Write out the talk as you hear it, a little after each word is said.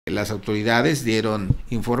las autoridades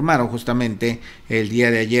informaron justamente el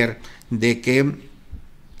día de ayer de que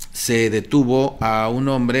se detuvo a un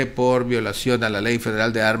hombre por violación a la Ley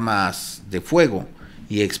Federal de Armas de Fuego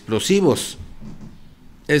y Explosivos.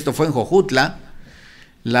 Esto fue en Jojutla.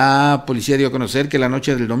 La policía dio a conocer que la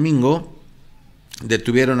noche del domingo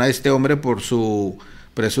detuvieron a este hombre por su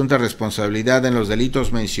presunta responsabilidad en los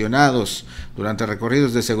delitos mencionados durante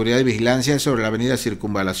recorridos de seguridad y vigilancia sobre la avenida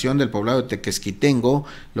Circunvalación del poblado de Tequesquitengo.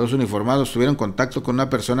 Los uniformados tuvieron contacto con una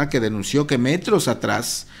persona que denunció que metros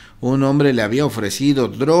atrás un hombre le había ofrecido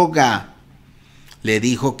droga. Le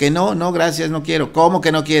dijo que no, gracias, no quiero. ¿Cómo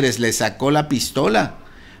que no quieres? Le sacó la pistola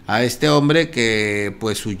a este hombre, que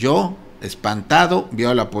pues huyó espantado,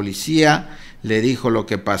 vio a la policía, le dijo lo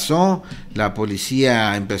que pasó. La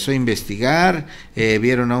policía empezó a investigar,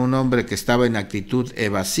 vieron a un hombre que estaba en actitud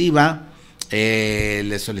evasiva,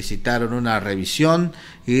 le solicitaron una revisión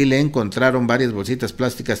y le encontraron varias bolsitas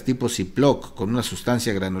plásticas tipo Ziploc con una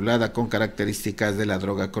sustancia granulada con características de la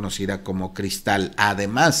droga conocida como cristal.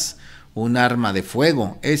 Además, un arma de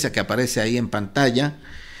fuego, esa que aparece ahí en pantalla.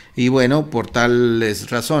 Y bueno, por tales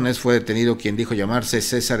razones fue detenido quien dijo llamarse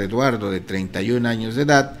César Eduardo, de 31 años de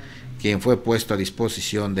edad, quien fue puesto a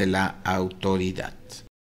disposición de la autoridad.